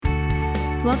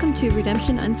Welcome to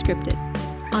Redemption Unscripted.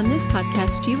 On this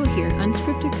podcast, you will hear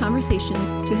unscripted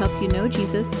conversation to help you know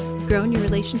Jesus, grow in your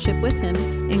relationship with Him,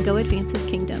 and go advance His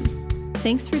kingdom.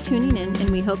 Thanks for tuning in, and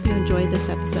we hope you enjoy this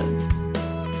episode.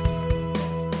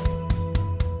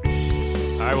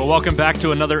 All right, well, welcome back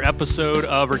to another episode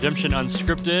of Redemption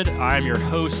Unscripted. I am your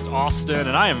host, Austin,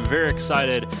 and I am very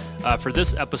excited for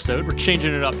this episode. We're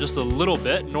changing it up just a little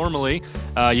bit. Normally,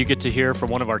 you get to hear from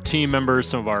one of our team members,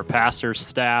 some of our pastors,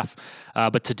 staff,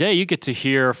 but today you get to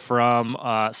hear from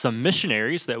some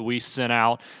missionaries that we sent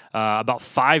out about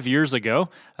 5 years ago,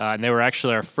 and they were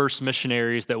actually our first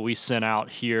missionaries that we sent out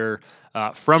here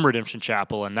from Redemption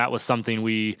Chapel, and that was something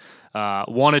we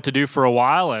wanted to do for a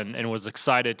while and was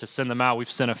excited to send them out.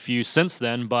 We've sent a few since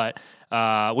then, but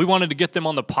we wanted to get them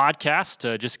on the podcast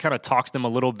to just kind of talk to them a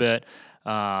little bit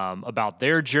about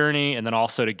their journey, and then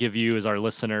also to give you, as our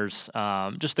listeners,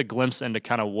 just a glimpse into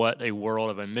kind of what a world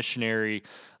of a missionary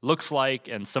looks like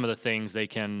and some of the things they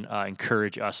can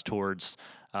encourage us towards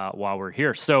while we're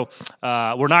here. So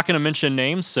we're not going to mention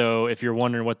names, so if you're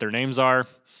wondering what their names are,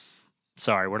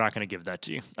 sorry, we're not going to give that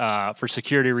to you. For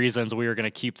security reasons, we are going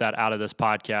to keep that out of this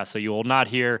podcast, so you will not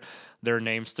hear their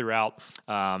names throughout.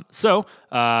 So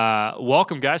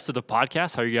welcome, guys, to the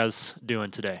podcast. How are you guys doing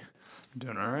today?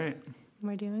 Doing all right.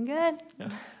 We're doing good. Yeah.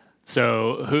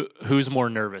 So who's more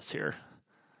nervous here?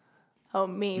 Oh,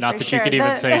 me, Not for that sure. you could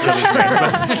even say each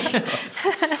other's name.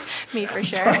 Me, for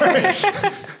sure.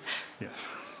 Yeah.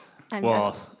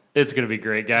 Well, it's going to be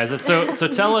great, guys. So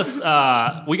tell us,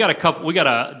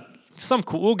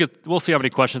 we'll see how many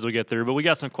questions we get through, but we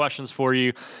got some questions for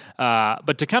you.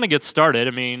 But to kind of get started,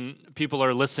 I mean, people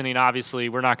are listening, obviously,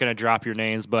 we're not going to drop your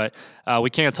names, but we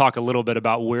can talk a little bit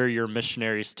about where you're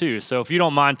missionaries to. So if you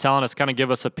don't mind telling us, kind of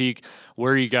give us a peek,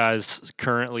 where are you guys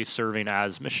currently serving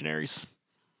as missionaries?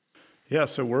 Yeah,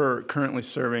 so we're currentently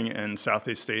serving in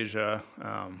Southeast Asia.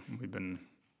 We've been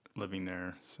living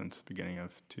there since the beginning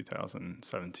of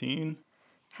 2017.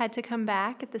 Had to come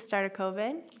back at the start of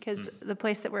COVID because the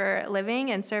place that we're living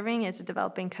and serving is a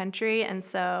developing country. And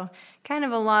so kind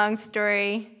of a long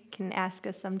story, can ask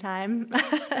us sometime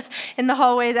in the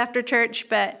hallways after church.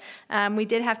 But we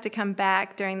did have to come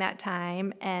back during that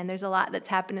time. And there's a lot that's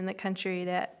happened in the country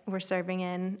that we're serving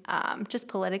in just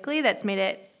politically that's made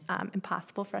it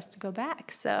impossible for us to go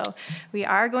back. So we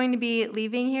are going to be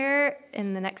leaving here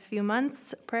in the next few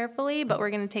months, prayerfully, but we're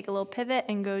going to take a little pivot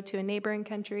and go to a neighboring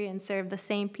country and serve the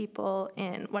same people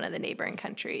in one of the neighboring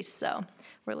countries. So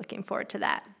we're looking forward to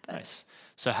that. But Nice.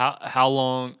 So how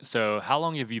long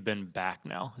have you been back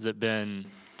now? Has it been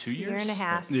 2 years? Year and a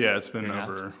half. Yeah, it's been Year and a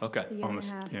over half. Okay.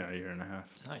 almost half. a year and a half.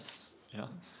 Nice. Yeah.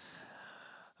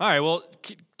 All right. Well,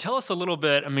 tell us a little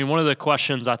bit. I mean, one of the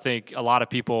questions I think a lot of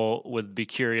people would be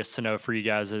curious to know for you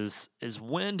guys is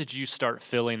when did you start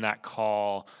feeling that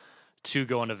call to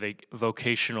go into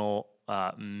vocational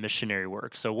missionary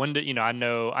work? So when did I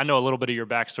know a little bit of your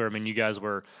backstory. I mean, you guys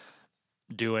were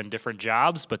doing different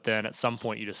jobs, but then at some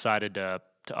point you decided to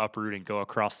uproot and go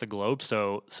across the globe.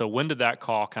 So when did that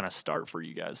call kind of start for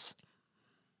you guys?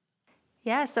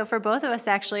 Yeah, so for both of us,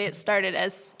 actually, it started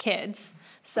as kids.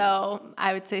 So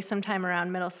I would say sometime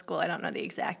around middle school. I don't know the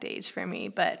exact age for me,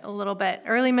 but a little bit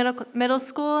early middle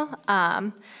school.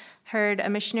 Heard a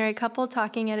missionary couple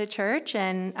talking at a church,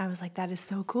 and I was like, that is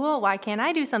so cool. Why can't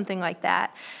I do something like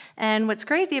that? And what's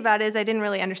crazy about it is I didn't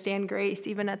really understand grace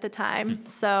even at the time.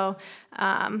 So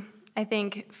I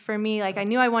think for me, like I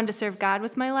knew I wanted to serve God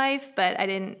with my life, but I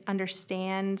didn't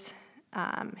understand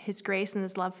His grace and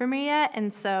His love for me yet.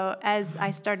 And so as I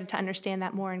started to understand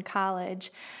that more in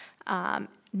college,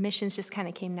 missions just kind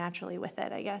of came naturally with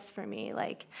it, I guess, for me.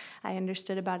 Like, I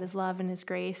understood about His love and His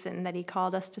grace and that He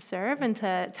called us to serve and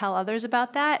to tell others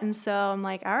about that. And so I'm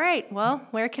like, all right, well,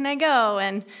 where can I go?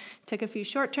 And took a few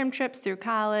short-term trips through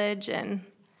college. And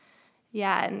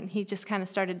yeah, and He just kind of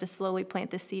started to slowly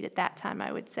plant the seed at that time,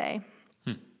 I would say.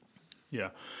 Yeah.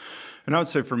 And I would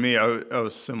say for me, I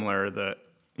was similar that,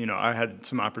 I had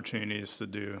some opportunities to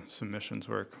do some missions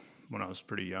work when I was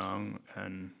pretty young,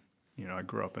 and I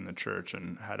grew up in the church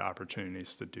and had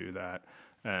opportunities to do that,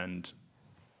 and,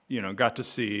 got to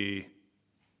see,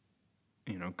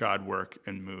 God work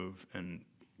and move in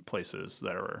places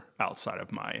that are outside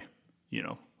of my,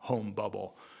 home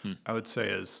bubble. I would say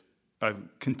as I've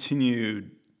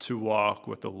continued to walk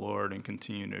with the Lord and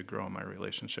continue to grow in my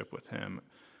relationship with Him,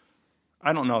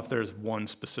 I don't know if there's one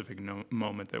specific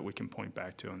moment that we can point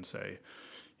back to and say,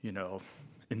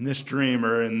 in this dream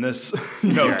or in this,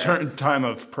 time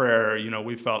of prayer,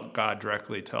 we felt God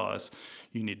directly tell us,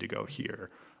 you need to go here.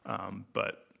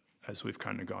 But as we've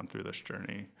kind of gone through this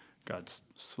journey, God's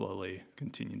slowly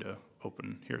continued to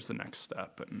open, here's the next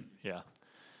step. And Yeah.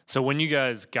 So when you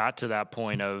guys got to that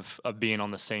point of being on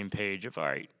the same page of, all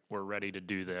right, we're ready to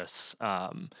do this,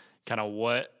 kind of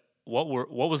what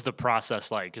was the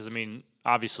process like? Because, I mean,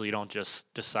 obviously you don't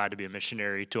just decide to be a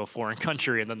missionary to a foreign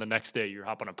country and then the next day you're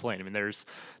hopping on a plane. I mean, there's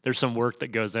some work that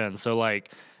goes in. So,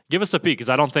 like, give us a peek, because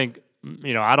I don't think,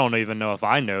 I don't even know if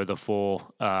I know the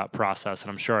full process,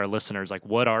 and I'm sure our listeners, like,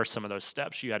 what are some of those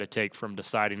steps you had to take from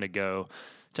deciding to go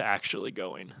to actually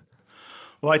going?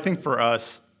 Well, I think for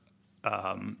us,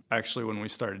 actually, when we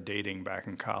started dating back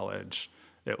in college,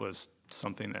 it was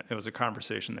a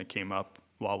conversation that came up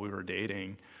while we were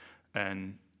dating.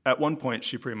 And at one point,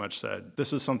 she pretty much said,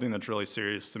 this is something that's really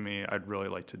serious to me. I'd really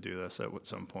like to do this at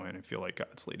some point. I feel like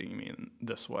God's leading me in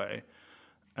this way.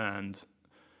 And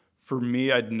for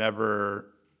me,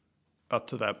 up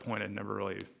to that point, I'd never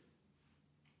really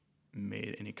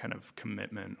made any kind of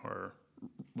commitment or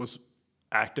was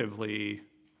actively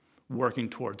working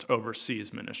towards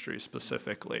overseas ministry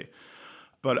specifically.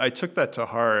 But I took that to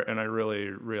heart, and I really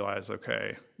realized,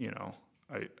 okay,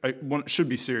 I should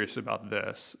be serious about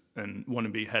this and want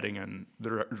to be heading in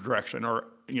the direction, or,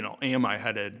 am I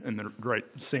headed in the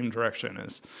same direction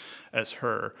as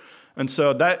her? And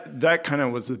so that kind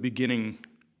of was the beginning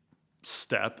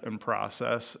step and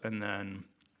process. And then,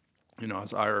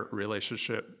 as our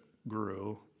relationship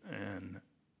grew and,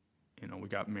 we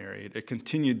got married, it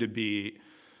continued to be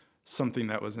something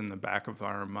that was in the back of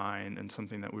our mind and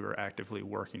something that we were actively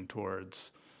working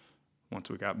towards once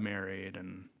we got married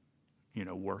and,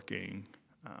 working.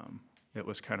 It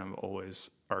was kind of always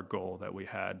our goal that we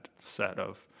had set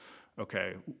of,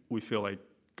 okay, we feel like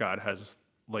God has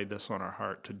laid this on our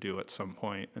heart to do at some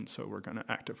point, and so we're going to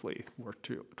actively work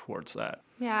towards that.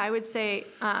 Yeah, I would say,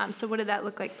 so what did that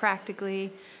look like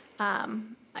practically?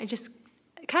 I just,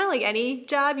 kind of like any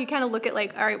job, you kind of look at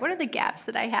like, all right, what are the gaps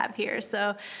that I have here?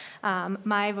 So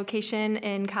my vocation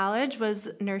in college was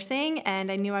nursing,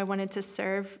 and I knew I wanted to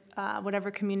serve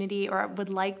whatever community, or would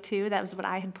like to, that was what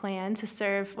I had planned, to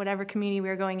serve whatever community we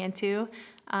were going into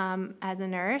as a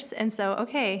nurse. And so,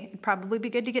 okay, it'd probably be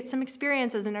good to get some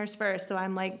experience as a nurse first, so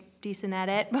I'm like decent at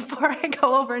it before I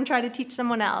go over and try to teach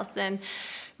someone else. And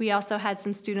we also had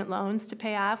some student loans to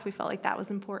pay off. We felt like that was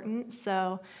important.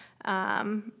 So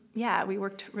we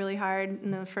worked really hard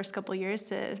in the first couple of years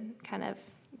to kind of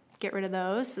get rid of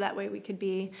those, so that way we could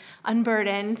be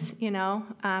unburdened,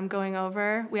 going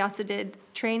over. We also did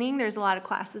training. There's a lot of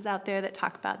classes out there that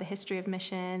talk about the history of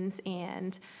missions,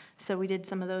 and so we did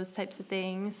some of those types of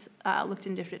things, looked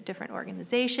into different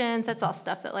organizations. That's all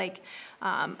stuff that,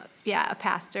 a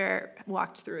pastor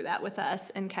walked through that with us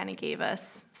and kind of gave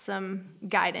us some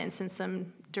guidance and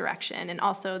some direction. And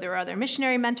also there were other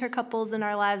missionary mentor couples in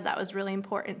our lives. That was really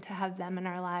important to have them in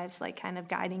our lives, like kind of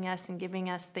guiding us and giving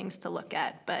us things to look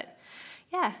at. But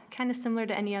yeah, kind of similar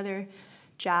to any other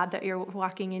job that you're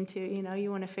walking into,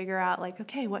 you want to figure out like,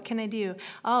 okay, what can I do?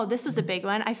 Oh, this was a big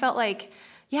one. I felt like,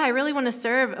 I really want to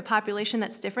serve a population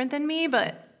that's different than me,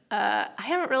 but I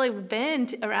haven't really been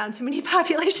around too many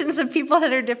populations of people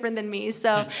that are different than me.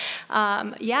 So,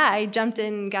 I jumped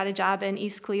in, got a job in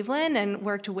East Cleveland, and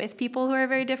worked with people who are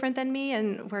very different than me,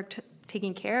 and worked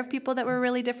taking care of people that were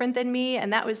really different than me.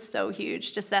 And that was so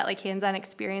huge, just that like hands-on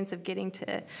experience of getting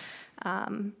to,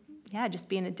 just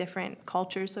be in a different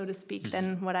culture, so to speak,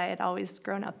 than what I had always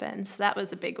grown up in. So that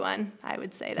was a big one. I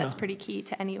would say that's pretty key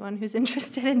to anyone who's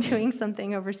interested in doing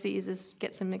something overseas, is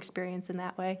get some experience in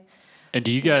that way. And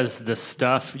do you guys, the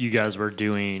stuff you guys were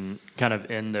doing kind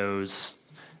of in those,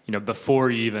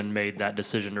 before you even made that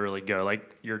decision to really go,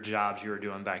 like your jobs you were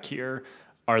doing back here,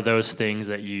 are those things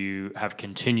that you have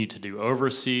continued to do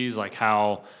overseas? Like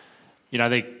how, I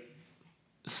think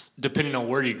depending on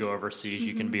where you go overseas,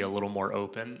 you can be a little more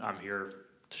open. I'm here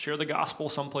to share the gospel.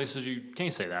 Some places you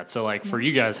can't say that. So like for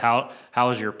you guys, how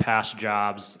has your past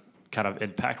jobs kind of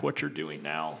impact what you're doing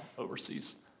now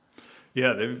overseas?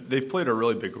 Yeah, they've played a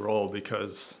really big role,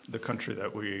 because the country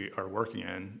that we are working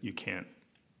in, you can't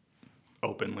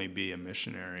openly be a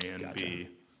missionary and be,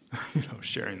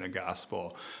 sharing the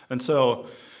gospel. And so,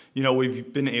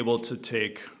 we've been able to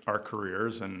take our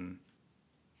careers and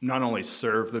not only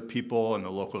serve the people in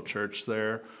the local church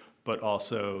there, but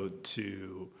also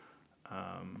to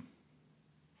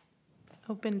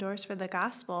open doors for the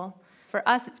gospel. For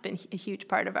us, it's been a huge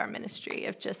part of our ministry,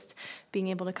 of just being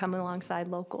able to come alongside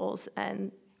locals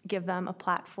and give them a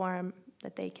platform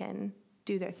that they can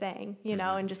do their thing,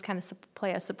 and just kind of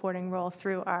play a supporting role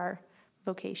through our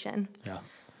vocation.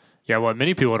 Yeah. What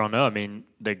many people don't know, I mean,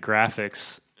 the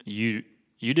graphics, you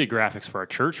did graphics for our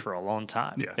church for a long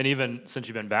time. Yeah. And even since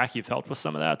you've been back, you've helped with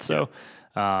some of that. So,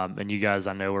 and you guys,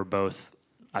 I know, were both,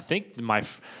 I think my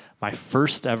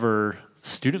first ever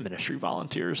student ministry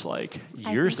volunteers like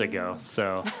years ago.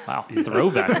 So, wow,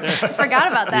 throwback there.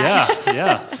 Forgot about that.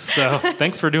 Yeah. So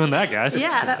thanks for doing that, guys.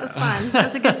 Yeah, that was fun. That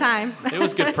was a good time. It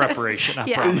was good preparation, I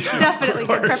Yeah, promise. definitely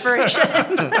good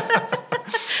preparation.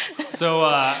 So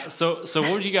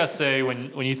what would you guys say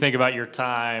when you think about your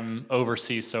time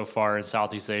overseas so far in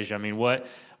Southeast Asia? I mean, what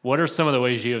are some of the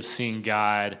ways you have seen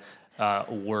God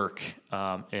work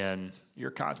in your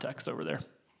context over there?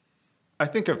 I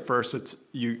think at first it's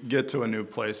you get to a new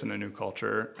place and a new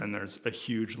culture, and there's a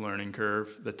huge learning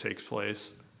curve that takes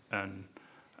place, and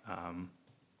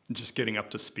just getting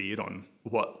up to speed on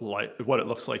what it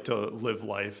looks like to live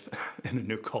life in a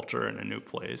new culture in a new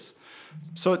place.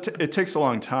 So it takes a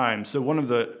long time. So one of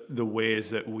the ways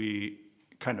that we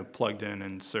kind of plugged in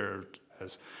and served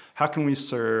is how can we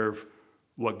serve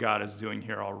what God is doing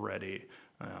here already?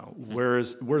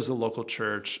 Where's the local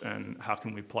church, and how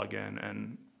can we plug in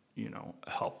and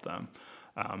help them?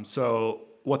 So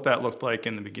what that looked like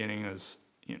in the beginning is,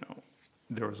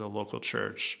 there was a local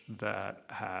church that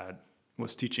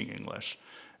was teaching English.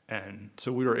 And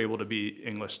so we were able to be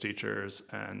English teachers,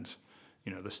 and,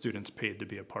 the students paid to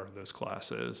be a part of those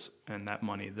classes. And that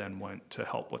money then went to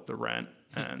help with the rent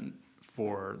and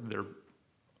for their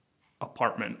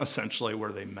apartment, essentially,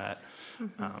 where they met.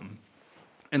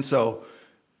 And so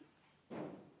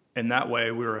in that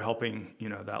way, we were helping,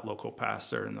 that local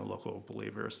pastor and the local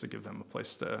believers to give them a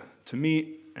place to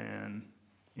meet and,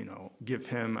 give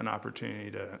him an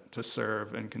opportunity to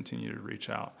serve and continue to reach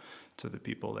out to the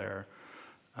people there.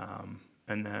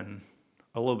 And then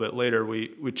a little bit later,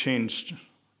 we changed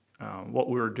what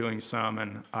we were doing some,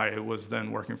 and I was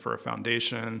then working for a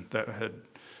foundation that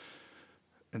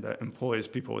employs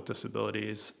people with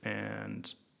disabilities,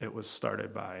 and it was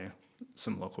started by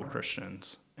some local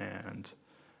Christians. And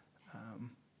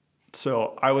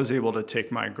so I was able to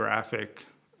take my graphic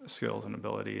skills and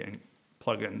ability and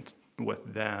plug in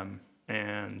with them,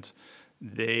 and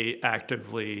they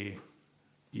actively,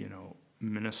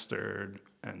 ministered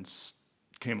and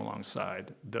came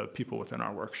alongside the people within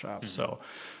our workshop. Mm-hmm. So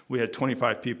we had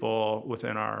 25 people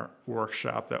within our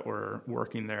workshop that were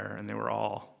working there, and they were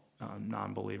all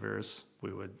non-believers.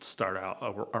 We would start out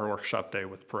our workshop day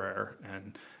with prayer,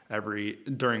 and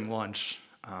during lunch,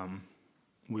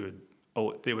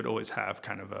 they would always have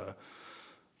kind of a,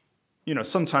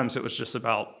 sometimes it was just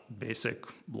about basic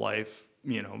life,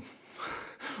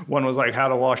 one was like how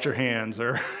to wash your hands,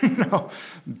 or,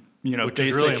 Which basic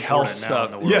is really health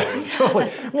stuff. Yeah, totally.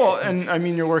 Well, and I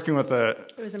mean, you're working with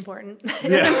It was important.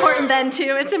 It was important then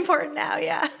too. It's important now.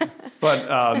 Yeah.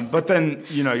 But then,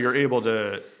 you're able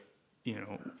to,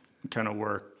 kind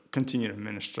of continue to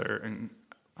minister. And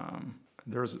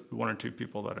there's one or two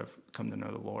people that have come to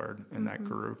know the Lord in that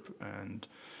group. And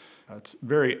it's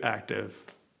very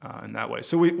active in that way.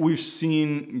 So we've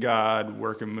seen God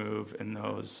work and move in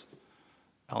those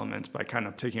elements by kind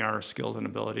of taking our skills and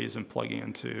abilities and plugging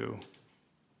into,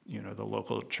 the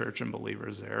local church and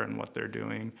believers there and what they're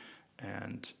doing,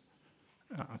 and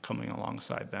coming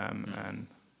alongside them and,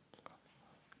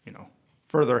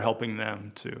 further helping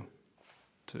them to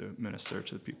minister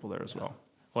to the people there as well.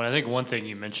 Well, I think one thing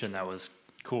you mentioned that was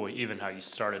cool, even how you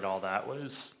started all that,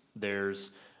 was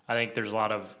I think there's a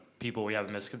lot of people, we have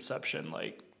a misconception,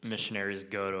 like missionaries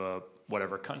go to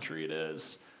whatever country it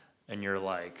is, and you're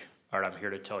like, all right, I'm here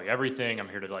to tell you everything. I'm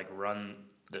here to like run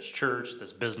this church,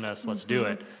 this business. Let's do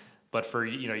it. But for,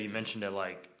 you mentioned it,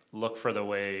 like look for the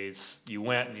ways you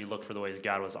went, and you look for the ways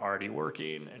God was already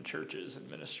working in churches and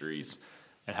ministries,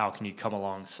 and how can you come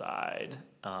alongside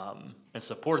and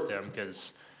support them?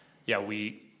 Because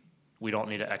we don't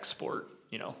need to export,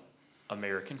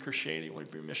 American Christianity when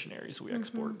we be missionaries. We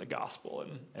export the gospel,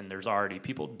 and there's already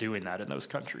people doing that in those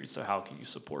countries. So how can you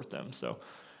support them? So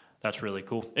that's really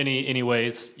cool. Any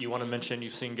ways you want to mention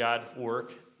you've seen God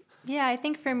work? Yeah, I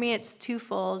think for me it's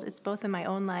twofold. It's both in my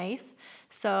own life.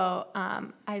 So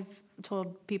I've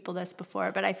told people this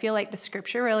before, but I feel like the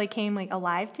scripture really came like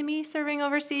alive to me serving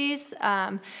overseas.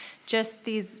 Just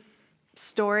these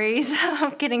stories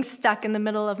of getting stuck in the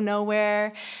middle of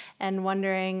nowhere and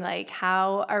wondering, like,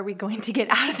 how are we going to get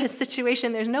out of this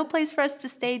situation? There's no place for us to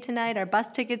stay tonight. Our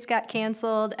bus tickets got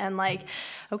canceled. And like,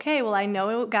 okay, well, I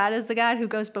know God is the God who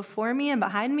goes before me and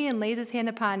behind me and lays his hand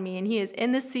upon me. And he is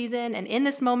in this season and in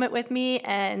this moment with me.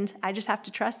 And I just have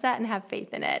to trust that and have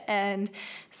faith in it. And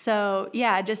so,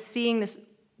 yeah, just seeing this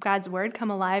God's word come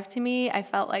alive to me, I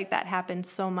felt like that happened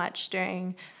so much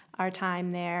during our time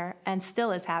there, and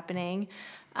still is happening.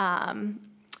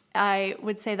 I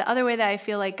would say the other way that I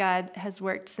feel like God has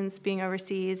worked since being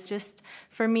overseas, just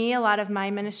for me, a lot of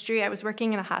my ministry, I was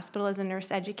working in a hospital as a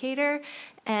nurse educator,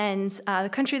 and the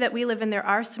country that we live in, there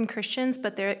are some Christians,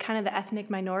 but they're kind of the ethnic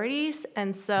minorities,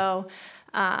 and so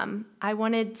I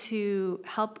wanted to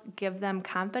help give them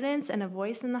confidence and a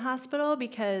voice in the hospital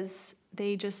because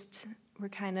they just were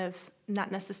kind of not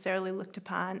necessarily looked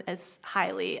upon as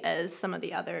highly as some of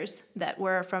the others that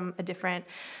were from a different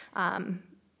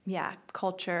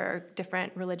culture,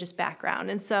 different religious background.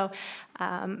 And so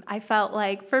I felt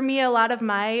like for me, a lot of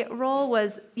my role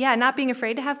was, not being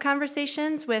afraid to have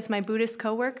conversations with my Buddhist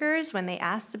coworkers when they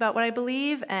asked about what I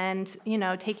believe and,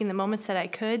 taking the moments that I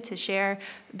could to share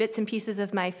bits and pieces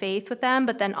of my faith with them.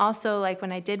 But then also like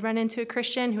when I did run into a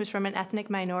Christian who was from an ethnic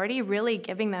minority, really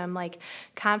giving them like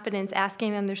confidence,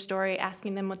 asking them their story,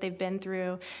 asking them what they've been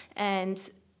through, and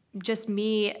just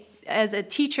me as a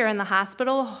teacher in the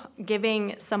hospital,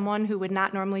 giving someone who would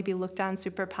not normally be looked on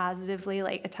super positively,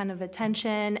 like a ton of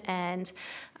attention and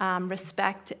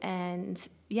respect, and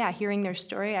hearing their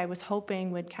story, I was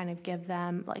hoping would kind of give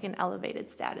them like an elevated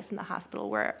status in the hospital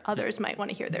where others might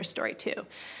want to hear their story too.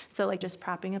 So like just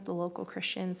propping up the local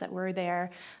Christians that were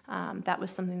there, that was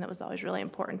something that was always really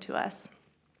important to us.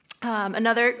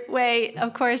 Another way,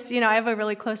 of course, I have a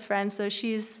really close friend, so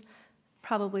she's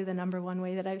probably the number one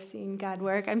way that I've seen God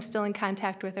work. I'm still in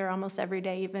contact with her almost every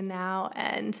day, even now.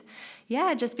 And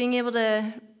just being able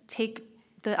to take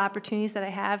the opportunities that I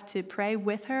have to pray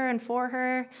with her and for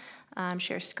her,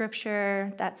 share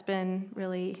scripture, that's been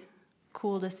really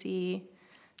cool to see.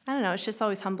 I don't know, it's just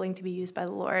always humbling to be used by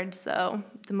the Lord. So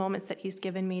the moments that he's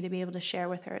given me to be able to share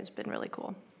with her has been really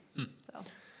cool.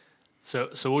 So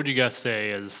what would you guys say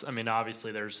is,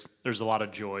 obviously there's a lot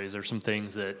of joys. There's some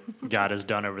things that God has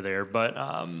done over there, but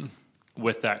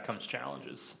with that comes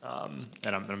challenges.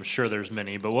 And I'm sure there's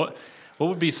many, but what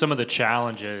would be some of the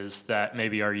challenges that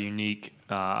maybe are unique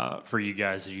for you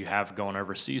guys as you have gone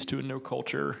overseas to a new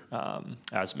culture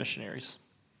as missionaries?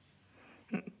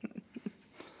 We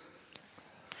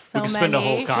can spend a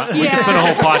whole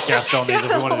podcast on these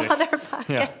if we wanted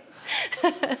to.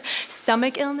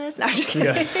 Stomach illness? No, I'm just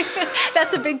kidding.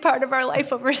 That's a big part of our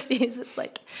life overseas. It's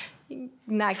like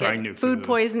not getting food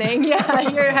poisoning.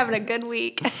 You're having a good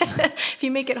week. If you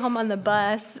make it home on the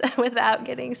bus without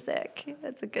getting sick,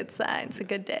 that's a good sign. It's a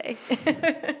good day.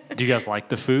 Do you guys like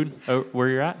the food where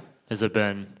you're at? Has it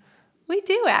been? We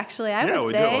do, actually, I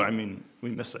would say. Yeah, we do.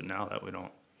 We miss it now that we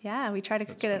don't. Yeah, we try to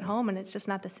cook it at home, and it's just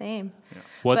not the same.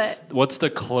 Yeah. What's the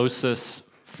closest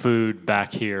food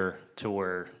back here to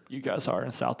where you guys are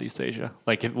in Southeast Asia?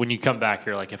 Like when you come back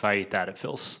here, like if I eat that, it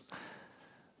feels...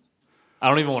 I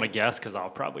don't even want to guess because I'll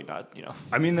probably not,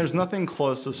 there's nothing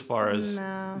close as far as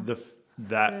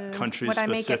that country's what specific food. What I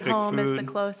make at home is the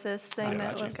closest thing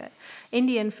that will get.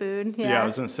 Indian food, Yeah, I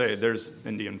was going to say there's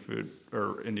Indian food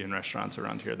or Indian restaurants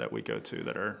around here that we go to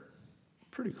that are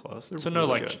pretty close. They're so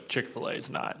really no, good. Chick-fil-A is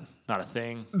not a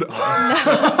thing. No.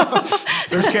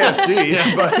 There's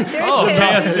KFC, but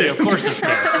KFC. Of course, there's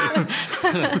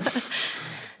KFC.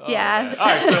 Yeah. All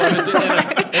right. So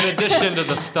in addition to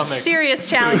the stomach, serious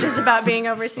challenges about being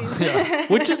overseas,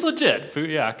 which is legit.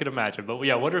 Food, I could imagine. But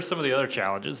what are some of the other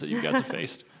challenges that you guys have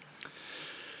faced?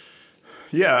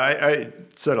 Yeah, I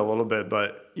said a little bit,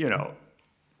 but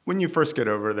when you first get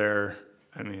over there,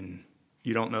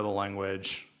 you don't know the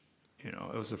language. It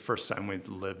was the first time we'd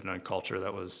lived in a culture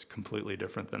that was completely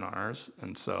different than ours.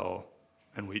 And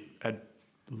we had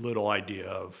little idea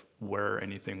of where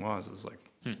anything was. It was like,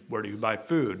 where do you buy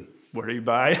food? Where do you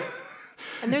buy?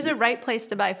 And there's a right place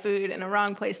to buy food and a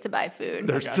wrong place to buy food.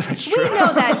 That's we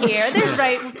know that here. There's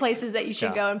right places that you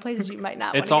should go and places you might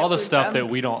not. It's all the stuff from. that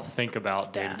we don't think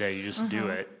about day to day. You just do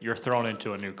it. You're thrown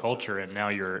into a new culture, and now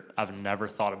I've never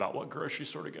thought about what grocery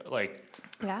store to go.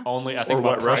 Only I think or about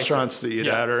what prices. Restaurants to eat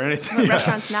at or anything. What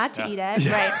restaurants not to eat at,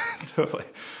 right? Totally.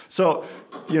 So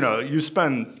you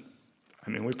spend.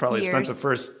 We probably spent the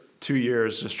first 2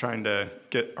 years just trying to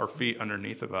get our feet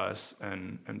underneath of us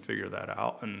and figure that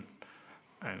out. And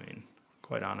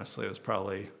quite honestly, it was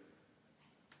probably,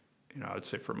 I would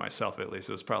say for myself at least,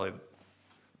 it was probably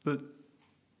the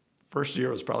first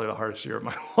year was probably the hardest year of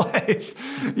my life.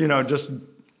 Just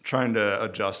trying to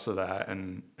adjust to that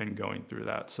and going through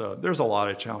that. So there's a lot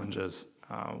of challenges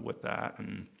with that.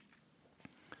 And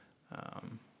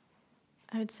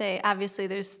I would say, obviously,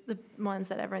 there's the ones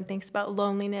that everyone thinks about: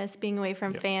 loneliness, being away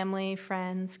from family,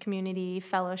 friends, community,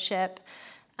 fellowship.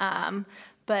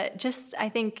 But just, I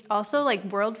think also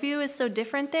worldview is so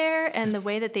different there, and the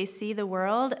way that they see the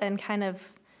world, and kind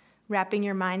of wrapping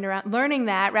your mind around, learning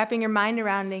that, wrapping your mind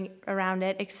around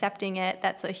it, accepting it,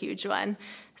 that's a huge one.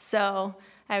 So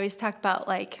I always talk about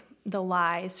the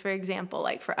lies, for example,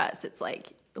 like for us, it's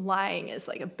like lying is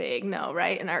like a big no,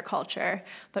 right, in our culture.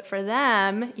 But for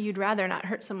them, you'd rather not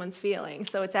hurt someone's feelings.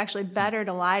 So it's actually better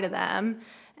to lie to them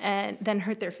and then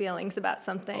hurt their feelings about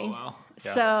something. Oh, wow.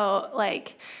 Yeah. So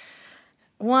like,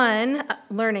 one,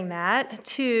 learning that.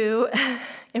 Two,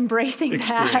 embracing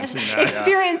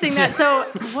experiencing that. So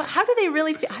how do they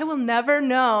really feel? I will never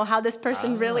know how this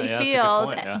person really feels,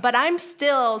 that's a good point, yeah. but I'm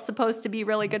still supposed to be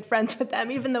really good friends with them,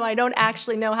 even though I don't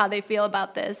actually know how they feel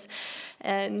about this.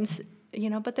 And,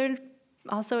 but they're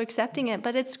also accepting it.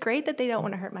 But it's great that they don't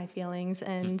want to hurt my feelings.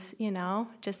 And,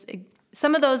 just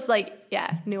some of those,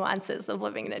 nuances of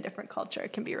living in a different culture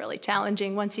can be really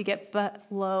challenging once you get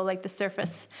below, the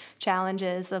surface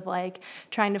challenges of,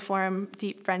 trying to form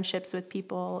deep friendships with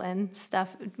people and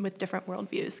stuff with different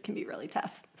worldviews can be really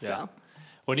tough. Yeah. So.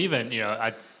 Well, even,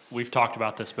 we've talked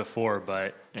about this before,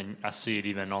 and I see it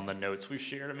even on the notes we've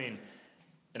shared. I mean,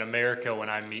 in America, when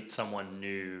I meet someone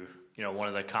new, one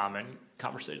of the common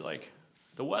conversations,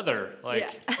 the weather,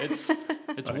 it's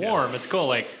warm, it's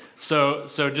cool, so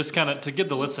just kind of to give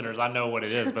the listeners, I know what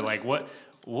it is, but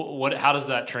what how does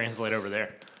that translate over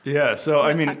there? Yeah, so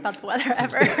I mean, talk about the weather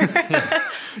ever.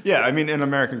 Yeah, I mean, in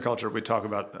American culture, we talk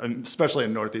about, especially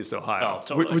in Northeast Ohio, Oh,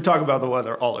 totally. we talk about the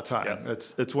weather all the time. Yep.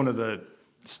 It's one of the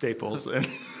staples in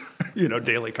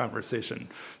daily conversation.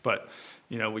 But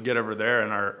we get over there,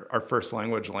 and our first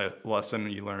language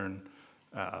lesson, you learn.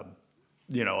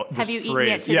 This have you phrase, eaten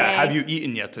yet today? yeah, have you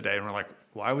eaten yet today? And we're like,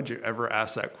 why would you ever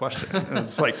ask that question? And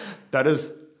it's like, that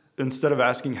is, instead of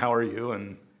asking, how are you?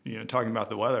 And, talking about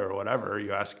the weather or whatever,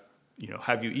 you ask,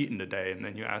 have you eaten today? And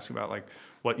then you ask about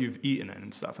what you've eaten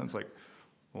and stuff. And it's like,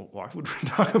 well, why would we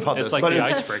talk about this? It's like the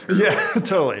icebreaker. Yeah,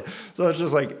 totally. So it's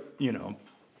just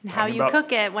how you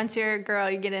cook it. Once you're a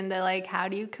girl, you get into how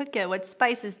do you cook it? What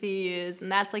spices do you use? And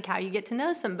that's how you get to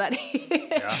know somebody.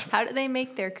 Yeah. How do they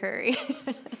make their curry?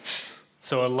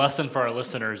 So a lesson for our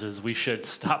listeners is we should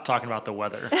stop talking about the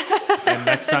weather. And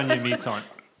next time you meet someone,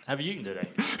 have you eaten today?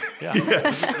 Yeah.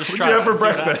 Just what'd you try have for it. See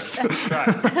what breakfast? happens.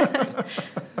 Try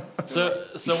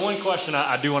it. So one question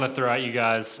I do want to throw at you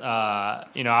guys,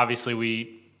 obviously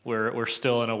we're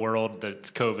still in a world that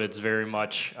COVID's very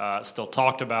much still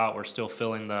talked about. We're still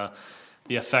feeling the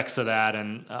effects of that,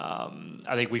 and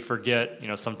I think we forget,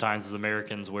 sometimes as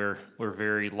Americans we're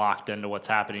very locked into what's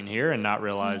happening here and not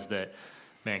realize that,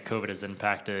 man, COVID has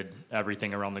impacted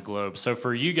everything around the globe. So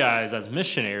for you guys as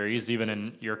missionaries, even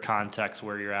in your context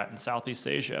where you're at in Southeast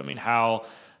Asia, I mean, how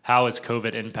has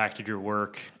COVID impacted your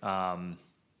work? And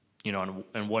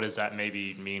what does that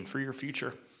maybe mean for your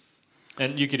future?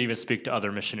 And you could even speak to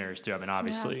other missionaries too. I mean,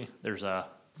 obviously, there's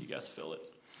you guys feel it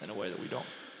in a way that we don't.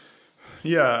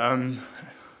 Yeah,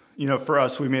 for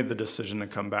us, we made the decision to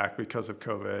come back because of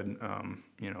COVID.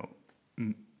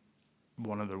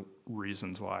 One of the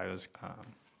reasons why is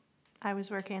I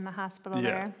was working in the hospital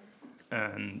there.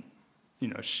 And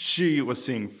she was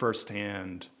seeing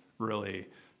firsthand really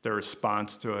the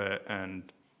response to it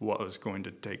and what was going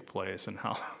to take place and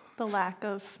how the lack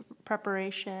of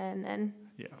preparation, and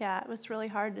it was really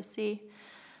hard to see.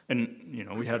 And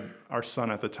we had our son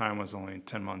at the time was only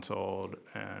 10 months old,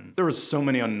 and there was so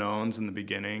many unknowns in the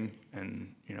beginning,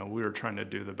 and we were trying to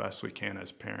do the best we can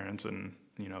as parents, and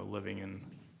living in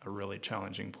a really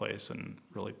challenging place and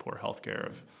really poor healthcare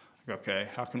of, okay,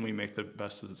 how can we make the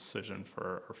best decision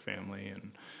for our family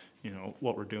and,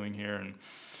 what we're doing here. And,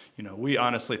 we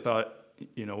honestly thought,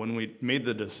 when we made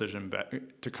the decision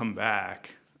to come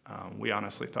back, we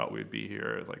honestly thought we'd be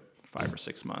here 5 or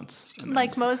 6 months.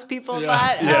 Like most people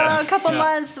thought, a couple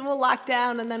months, we'll lock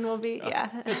down and then we'll be,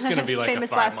 It's going to be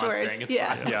famous a 5-month last words. thing. It's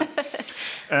fine. Yeah.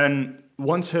 And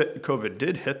once COVID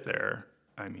did hit there,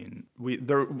 I mean,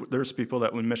 there's people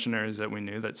missionaries that we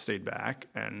knew that stayed back,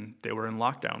 and they were in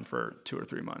lockdown for 2 or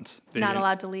 3 months. Not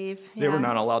allowed to leave. They were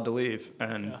not allowed to leave,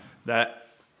 and that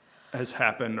has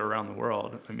happened around the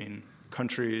world. I mean,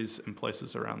 countries and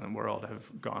places around the world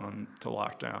have gone on to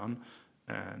lockdown,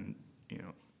 and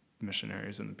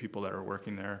missionaries and the people that are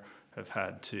working there have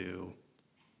had to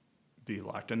be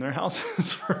locked in their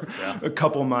houses for a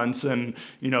couple months, and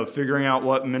figuring out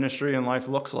what ministry and life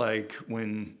looks like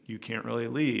when you can't really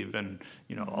leave. And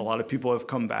a lot of people have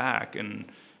come back, and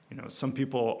some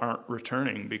people aren't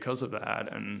returning because of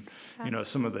that, and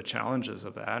some of the challenges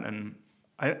of that. And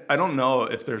I don't know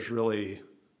if there's really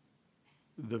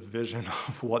the vision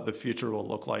of what the future will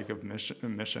look like of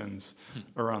missions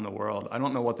around the world. I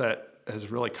don't know what that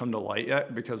has really come to light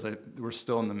yet, because we're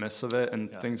still in the midst of it,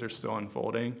 and things are still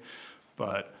unfolding.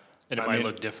 But And it might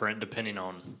look different depending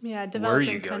on where developing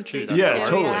you go, too. countries.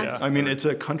 Totally. Yeah. I mean, it's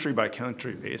a country by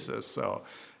country basis. So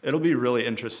it'll be really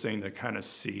interesting to kind of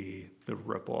see the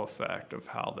ripple effect of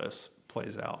how this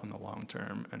plays out in the long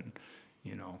term and,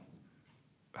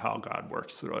 how God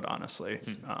works through it, honestly.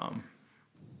 I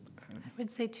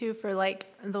would say too, for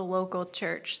like the local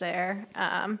church there.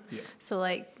 So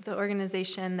like the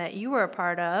organization that you were a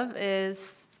part of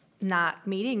is not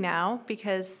meeting now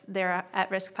because they're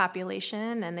at-risk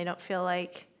population and they don't feel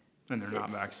like And they're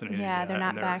not vaccinated. Yeah, yet, they're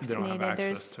not and vaccinated. They don't have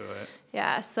access to it.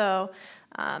 Yeah, so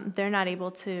they're not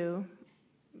able to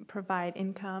provide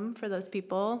income for those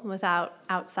people without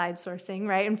outside sourcing,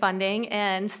 right, and funding.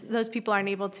 And those people aren't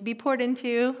able to be poured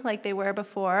into like they were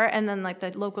before. And then like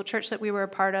the local church that we were a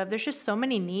part of, there's just so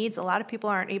many needs. A lot of people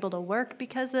aren't able to work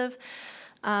because of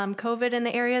COVID in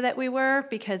the area that we were,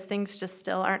 because things just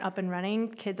still aren't up and running.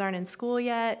 Kids aren't in school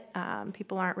yet.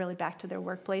 People aren't really back to their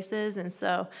workplaces. And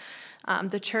so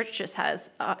the church just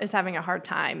is having a hard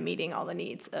time meeting all the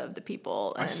needs of the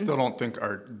people. I still don't think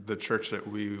the church that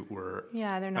we were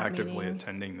they're not actively meeting.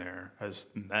 attending there has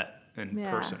met in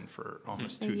person for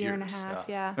almost 2 years. A year and a half,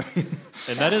 yeah.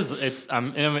 And that is,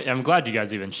 I'm glad you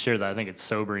guys even share that. I think it's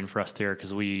sobering for us to hear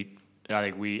because I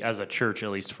think we, as a church,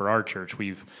 at least for our church,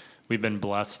 we've been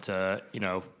blessed to,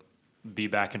 be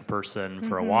back in person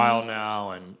for a while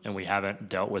now, and we haven't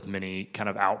dealt with many kind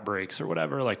of outbreaks or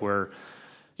whatever. Like we're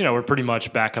pretty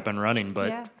much back up and running,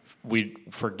 but we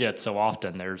forget so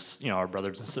often there's, our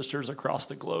brothers and sisters across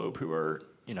the globe who are,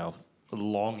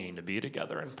 longing to be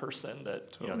together in person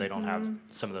that, they don't have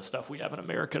some of the stuff we have in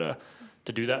America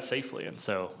to do that safely. And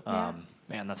so,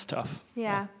 man, that's tough.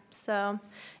 Yeah. So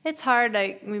it's hard.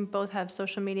 We both have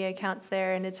social media accounts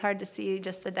there, and it's hard to see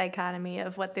just the dichotomy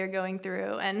of what they're going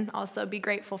through and also be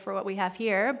grateful for what we have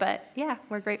here. But yeah,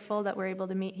 we're grateful that we're able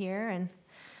to meet here and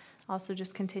also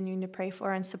just continuing to pray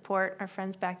for and support our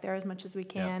friends back there as much as we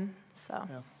can. Yeah. So.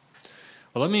 Yeah.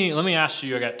 Well, let me ask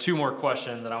you. I got two more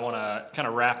questions, and I want to kind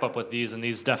of wrap up with these. And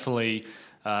these definitely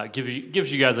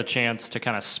gives you guys a chance to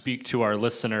kind of speak to our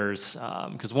listeners,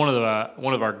 because one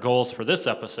of our goals for this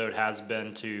episode has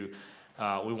been to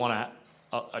we want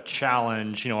to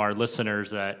challenge our listeners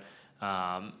that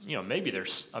maybe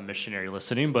there's a missionary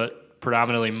listening, but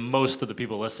predominantly most of the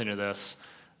people listening to this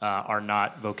are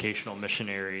not vocational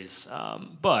missionaries,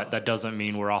 but that doesn't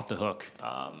mean we're off the hook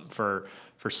for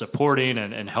supporting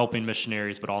and helping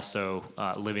missionaries, but also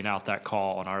living out that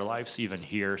call in our lives even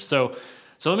here. So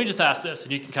let me just ask this,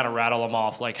 and you can kind of rattle them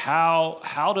off. Like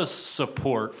how does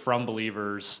support from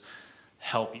believers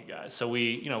help you guys? So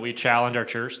we challenge our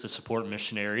church to support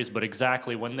missionaries, but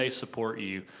exactly when they support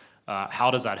you,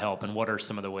 how does that help, and what are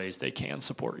some of the ways they can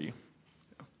support you?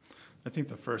 I think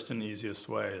the first and easiest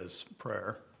way is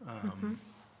prayer,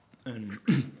 and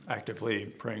actively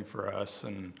praying for us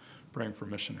and praying for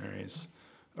missionaries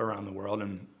around the world,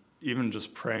 and even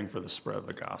just praying for the spread of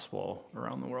the gospel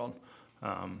around the world.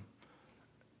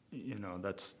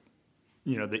 That's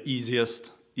the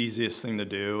easiest thing to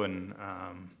do, and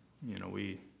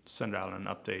we send out an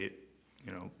update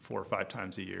 4 or 5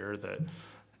 times a year that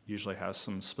usually has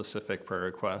some specific prayer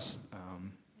requests.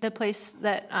 The place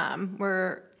that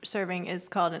we're serving is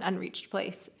called an unreached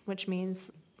place, which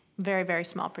means very, very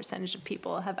small percentage of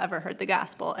people have ever heard the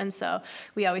gospel. And so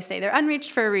we always say they're unreached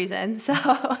for a reason.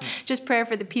 So just prayer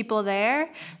for the people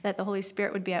there, that the Holy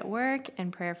Spirit would be at work,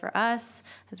 and prayer for us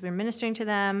as we're ministering to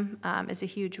them is a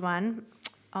huge one.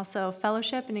 Also,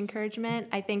 fellowship and encouragement.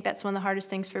 I think that's one of the hardest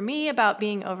things for me about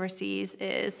being overseas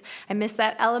is I miss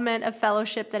that element of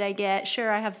fellowship that I get.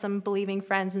 Sure, I have some believing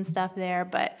friends and stuff there,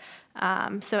 but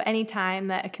so anytime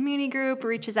that a community group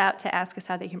reaches out to ask us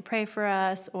how they can pray for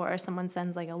us, or someone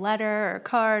sends like a letter or a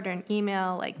card or an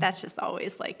email, like that's just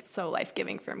always like so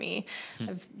life-giving for me.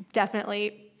 I've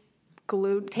definitely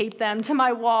taped them to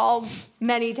my wall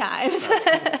many times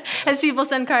as people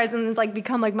send cards, and it's like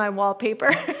become like my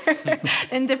wallpaper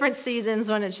in different seasons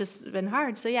when it's just been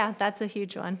hard. So yeah, that's a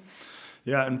huge one.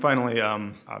 Yeah, and finally,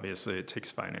 obviously it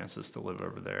takes finances to live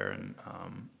over there, and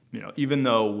even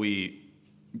though we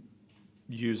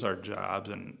use our jobs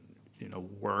and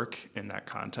work in that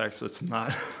context, it's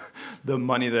not the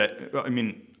money that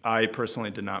I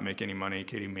personally did not make any money.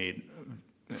 Katie made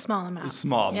small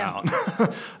amount,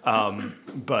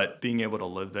 but being able to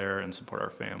live there and support our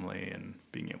family and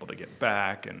being able to get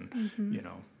back and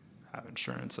have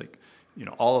insurance,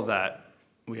 all of that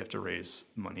we have to raise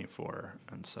money for,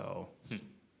 and so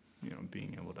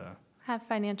being able to have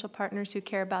financial partners who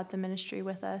care about the ministry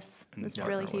with us is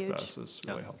really huge. With us is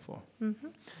really helpful. Mm-hmm.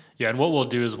 Yeah, and what we'll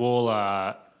do is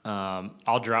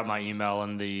I'll drop my email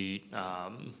in the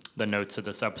notes of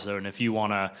this episode, and if you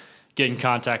want to get in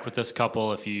contact with this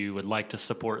couple if you would like to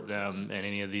support them in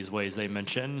any of these ways they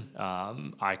mention.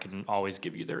 I can always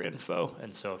give you their info.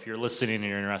 And so if you're listening and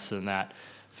you're interested in that,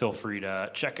 feel free to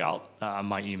check out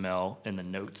my email in the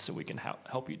notes so we can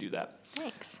help you do that.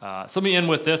 Thanks. So let me end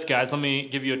with this, guys. Let me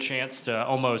give you a chance to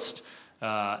almost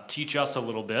teach us a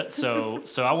little bit. So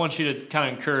I want you to kind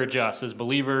of encourage us as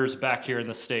believers back here in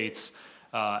the States.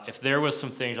 If there was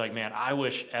some things like, man, I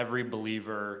wish every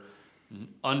believer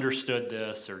understood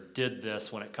this or did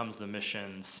this when it comes to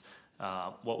missions,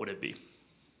 what would it be?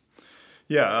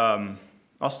 Yeah,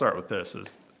 I'll start with this.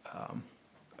 I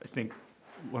think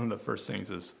one of the first things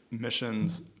is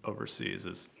missions overseas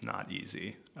is not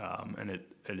easy, and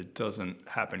it doesn't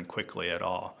happen quickly at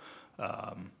all.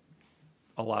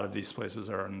 A lot of these places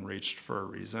are unreached for a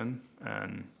reason,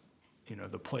 and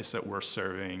the place that we're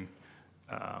serving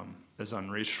is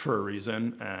unreached for a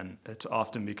reason, and it's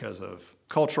often because of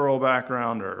cultural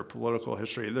background or political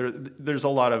history. There's a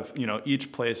lot of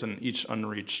each place and each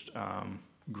unreached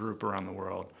group around the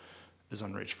world is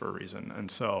unreached for a reason,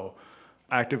 and so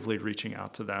actively reaching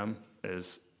out to them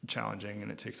is challenging, and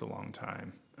it takes a long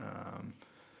time.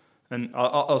 And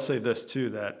I'll say this too,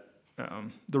 that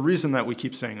the reason that we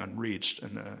keep saying unreached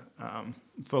and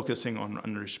focusing on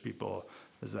unreached people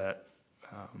is that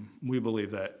we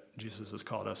believe that Jesus has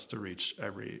called us to reach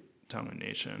every tongue and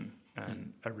nation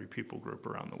and every people group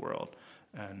around the world.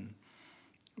 And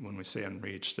when we say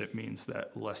unreached, it means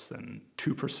that less than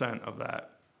 2% of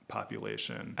that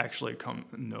population actually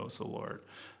knows the Lord.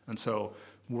 And so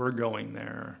we're going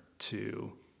there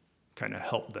to kind of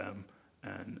help them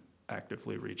and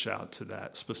actively reach out to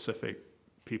that specific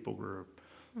people group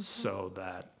so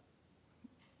that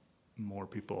more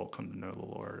people come to know the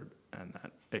Lord and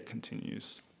that it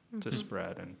continues to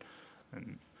spread.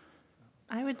 And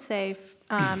I would say,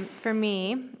 for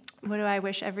me, what do I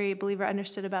wish every believer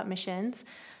understood about missions?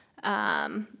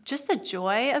 Just the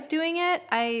joy of doing it.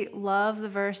 I love the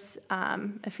verse,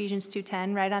 Ephesians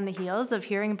 2:10, right on the heels of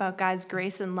hearing about God's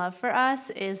grace and love for us,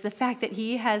 is the fact that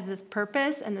he has this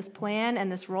purpose and this plan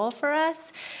and this role for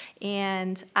us.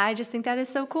 And I just think that is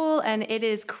so cool. And it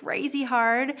is crazy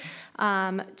hard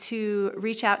to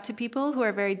reach out to people who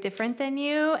are very different than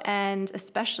you. And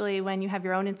especially when you have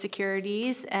your own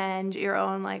insecurities and your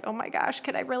own like, oh my gosh,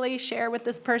 could I really share with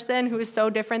this person who is so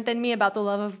different than me about the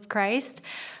love of Christ?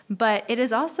 But it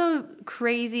is also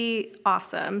crazy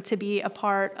awesome to be a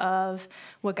part of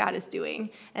what God is doing.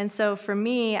 And so for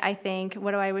me, I think,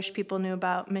 what do I wish people knew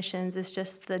about missions is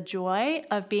just the joy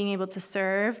of being able to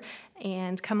serve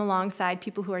and come alongside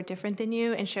people who are different than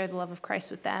you and share the love of Christ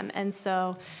with them. And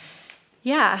so,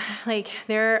 yeah, like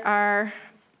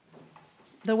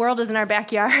the world is in our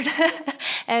backyard.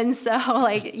 And so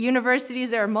like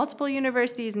universities, there are multiple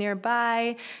universities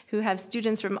nearby who have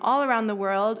students from all around the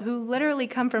world who literally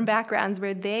come from backgrounds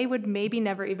where they would maybe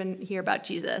never even hear about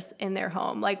Jesus in their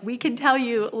home. Like we can tell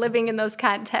you living in those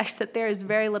contexts that there is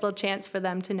very little chance for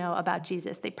them to know about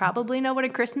Jesus. They probably know what a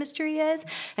Christmas tree is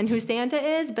and who Santa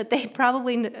is, but they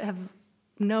probably have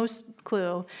no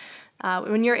clue.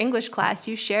 When your English class,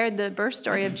 you shared the birth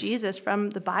story of Jesus from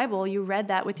the Bible. You read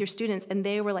that with your students, and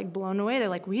they were like blown away. They're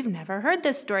like, "We've never heard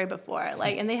this story before."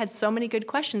 And they had so many good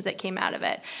questions that came out of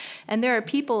it. And there are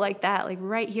people like that, like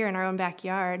right here in our own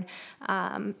backyard.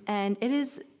 And it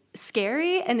is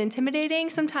scary and intimidating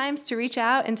sometimes to reach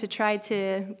out and to try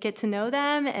to get to know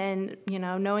them, and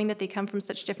knowing that they come from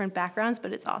such different backgrounds,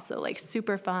 but it's also like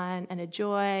super fun and a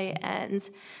joy. And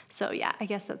so yeah, I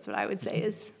guess that's what I would say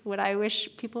is what I wish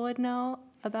people would know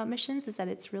about missions, is that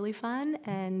it's really fun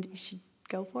and you should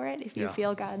go for it if you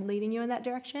feel God leading you in that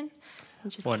direction,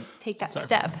 and just take that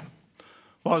step.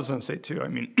 Well, I was going to say too, I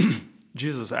mean,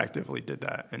 Jesus actively did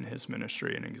that in his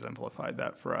ministry and exemplified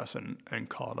that for us, and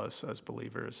called us as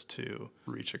believers to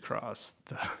reach across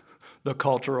the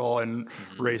cultural and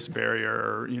race barrier,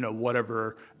 or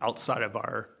whatever outside of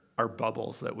our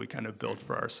bubbles that we kind of build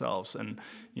for ourselves. And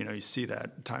you see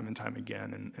that time and time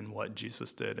again in what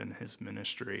Jesus did in his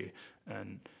ministry.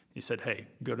 And he said, hey,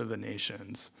 go to the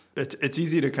nations. It's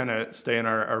easy to kind of stay in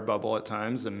our bubble at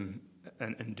times and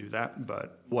do that,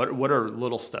 but what are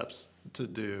little steps to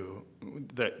do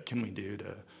that can we do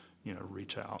to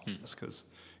reach out? Because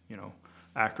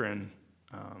Akron,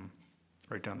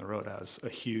 right down the road, has a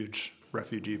huge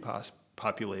refugee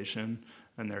population,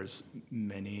 and there's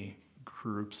many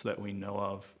groups that we know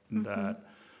of that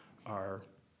are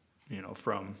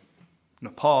from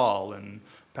Nepal and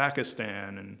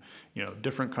Pakistan and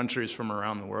different countries from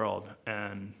around the world,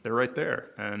 and they're right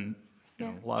there. And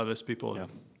a lot of those people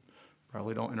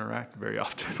probably don't interact very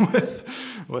often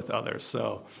with others.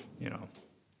 So,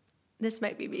 This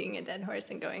might be beating a dead horse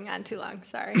and going on too long.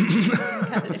 Sorry.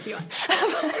 Cut it if you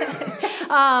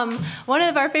want. One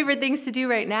of our favorite things to do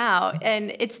right now,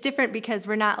 and it's different because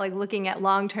we're not like looking at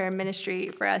long-term ministry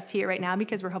for us here right now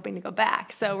because we're hoping to go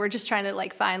back. So we're just trying to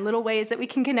like find little ways that we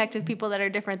can connect with people that are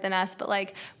different than us. But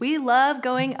like we love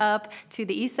going up to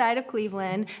the east side of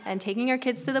Cleveland and taking our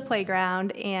kids to the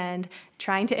playground and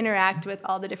trying to interact with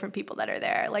all the different people that are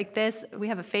there. Like this, we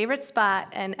have a favorite spot,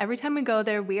 and every time we go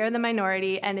there, we are the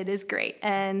minority, and it is great.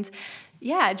 And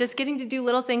yeah, just getting to do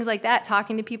little things like that,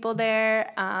 talking to people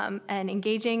there, and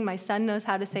engaging. My son knows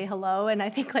how to say hello, and I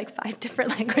think like 5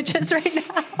 different languages right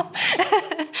now,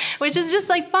 which is just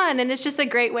like fun, and it's just a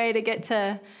great way to get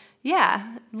to,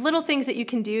 little things that you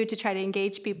can do to try to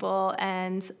engage people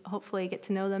and hopefully get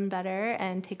to know them better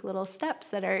and take little steps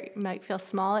that might feel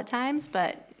small at times,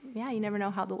 but yeah, you never know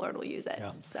how the Lord will use it.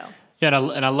 Yeah. So. Yeah,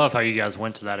 and I love how you guys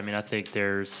went to that. I mean, I think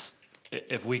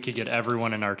if we could get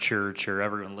everyone in our church or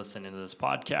everyone listening to this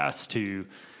podcast to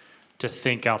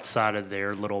think outside of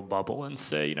their little bubble and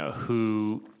say,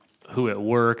 who at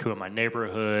work, who in my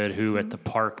neighborhood, who at the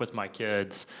park with my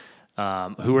kids,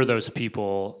 who are those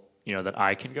people, that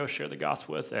I can go share the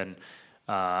gospel with, and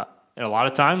a lot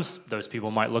of times, those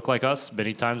people might look like us.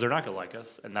 Many times, they're not going to like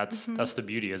us, and that's the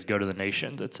beauty is go to the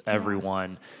nations. It's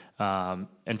everyone, and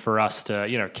for us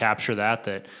to capture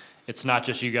that it's not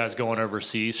just you guys going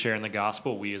overseas sharing the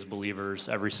gospel. We as believers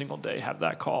every single day have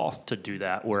that call to do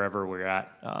that wherever we're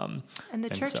at. And the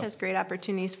church has great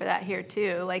opportunities for that here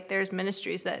too. Like there's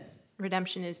ministries that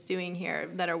Redemption is doing here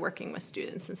that are working with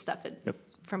students and stuff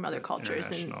from other cultures,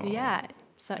 and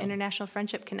so international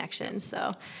friendship connections.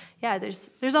 So,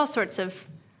 there's all sorts of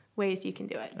ways you can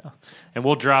do it. Yeah. And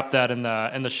we'll drop that in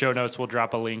the show notes. We'll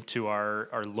drop a link to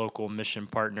our local mission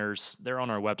partners. They're on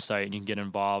our website, and you can get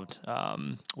involved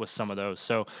with some of those.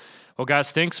 So, well,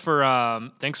 guys, thanks for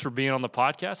being on the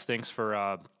podcast. Thanks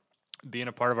for being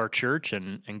a part of our church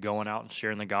and going out and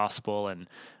sharing the gospel. And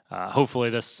hopefully,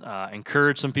 this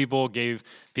encouraged some people, gave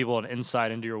people an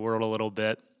insight into your world a little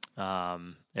bit.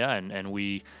 And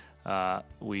we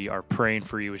are praying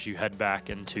for you as you head back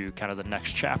into kind of the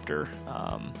next chapter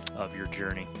of your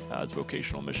journey as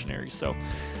vocational missionaries. So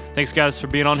thanks, guys, for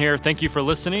being on here. Thank you for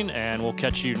listening, and we'll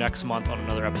catch you next month on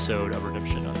another episode of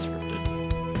Redemption Unscripted.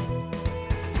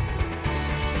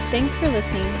 Thanks for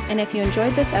listening, and if you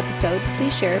enjoyed this episode,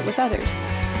 please share it with others.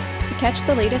 To catch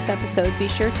the latest episode, be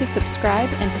sure to subscribe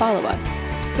and follow us.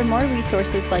 For more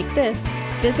resources like this,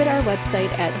 visit our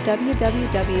website at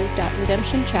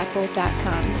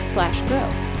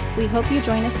www.redemptionchapel.com/grow. We hope you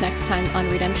join us next time on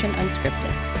Redemption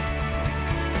Unscripted.